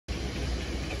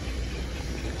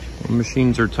The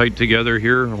machines are tight together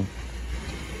here. I'll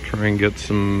try and get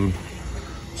some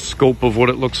scope of what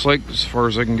it looks like as far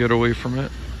as I can get away from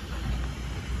it.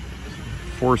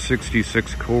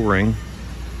 466 Koehring.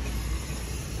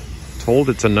 Told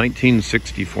it's a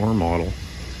 1964 model.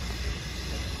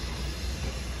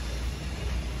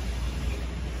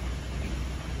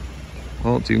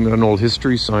 Well, it's even got an old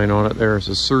history sign on it there. It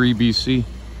says Surrey, BC.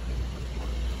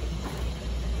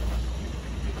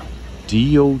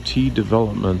 DOT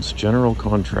Developments, General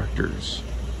Contractors.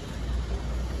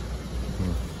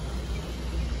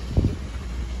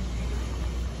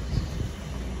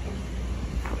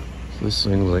 This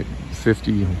thing's like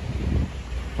 50,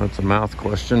 that's a math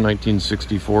question,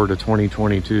 1964 to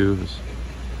 2022 is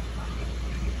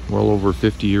well over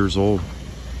 50 years old.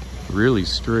 Really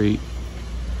straight.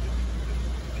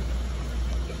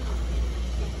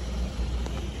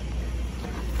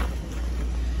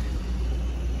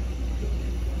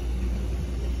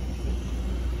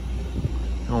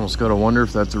 I almost gotta wonder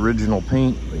if that's original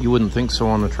paint, but you wouldn't think so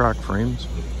on the track frames.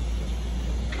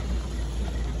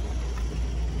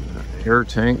 Air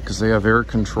tank, because they have air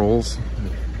controls.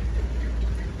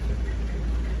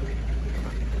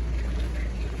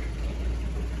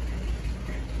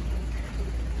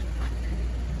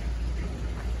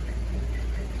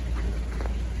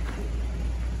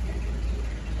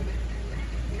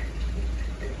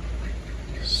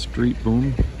 Street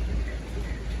boom.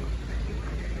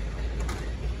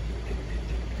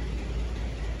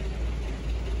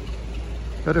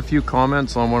 Had a few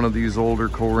comments on one of these older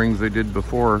Koehrings they did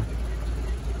before,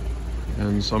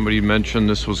 and somebody mentioned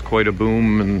this was quite a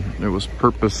boom and it was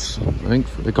purpose, I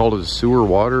think they called it sewer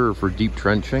water or for deep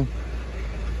trenching.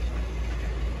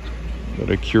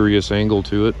 Got a curious angle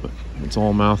to it, but it's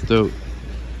all mathed out.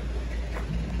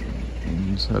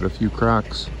 And it's had a few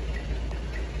cracks.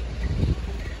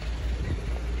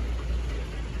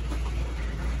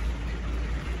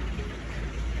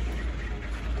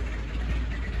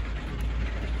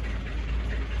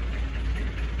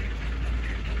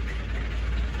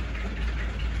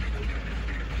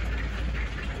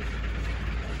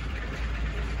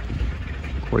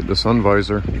 Quite the sun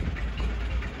visor.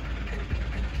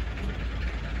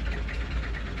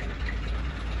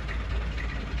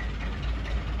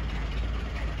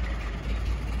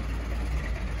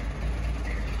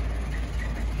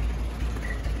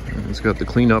 It's got the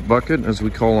cleanup bucket, as we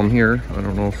call them here. I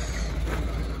don't know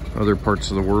if other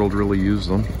parts of the world really use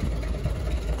them.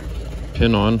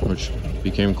 Pin on, which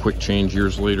became quick change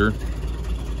years later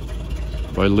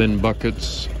by Lynn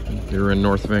Buckets. They're in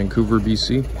North Vancouver,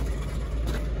 BC.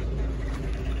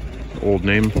 Old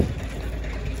name.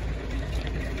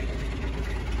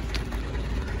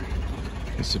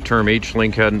 I guess the term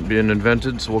H-link hadn't been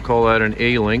invented, so we'll call that an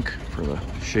A-link for the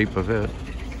shape of it.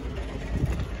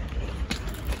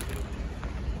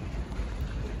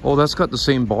 Oh, that's got the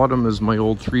same bottom as my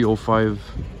old 305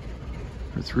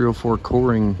 or 304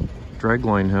 Koehring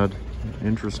dragline had.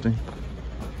 Interesting.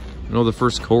 I know the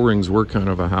first Koehrings were kind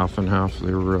of a half and half.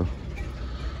 They were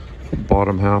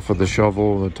bottom half of the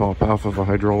shovel, the top half of a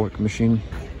hydraulic machine.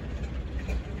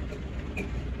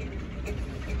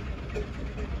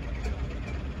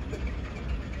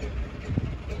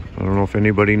 I don't know if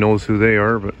anybody knows who they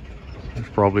are, but there's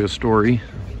probably a story.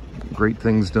 Great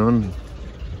things done.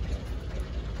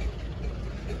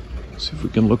 See if we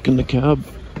can look in the cab.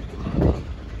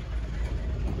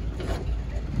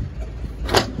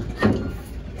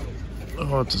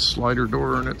 Oh, it's a slider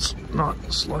door and it's not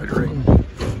slidering.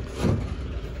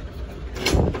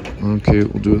 Okay,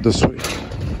 we'll do it this way.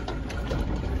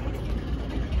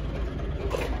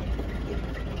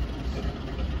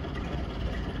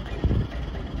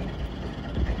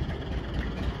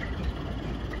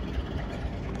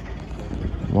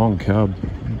 Long cab.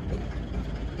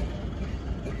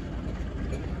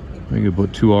 I think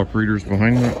about 2 operators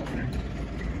behind that.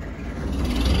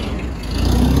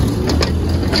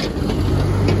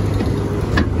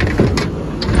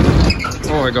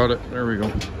 Oh, I got it. There we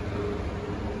go.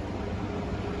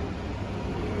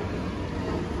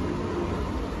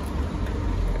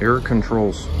 Air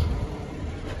controls.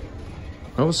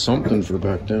 That was something for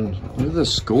back then. Look at the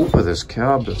scope of this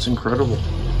cab. That's incredible.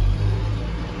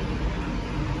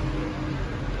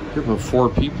 Get about 4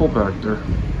 people back there.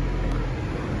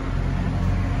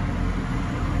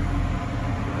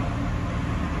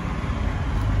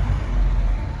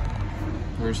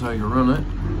 Here's how you run it.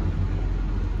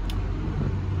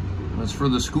 That's for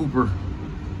the scooper.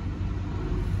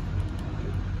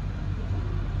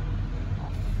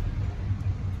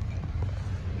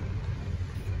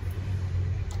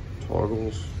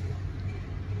 Toggles.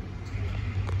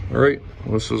 All right,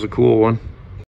 well, this is a cool one.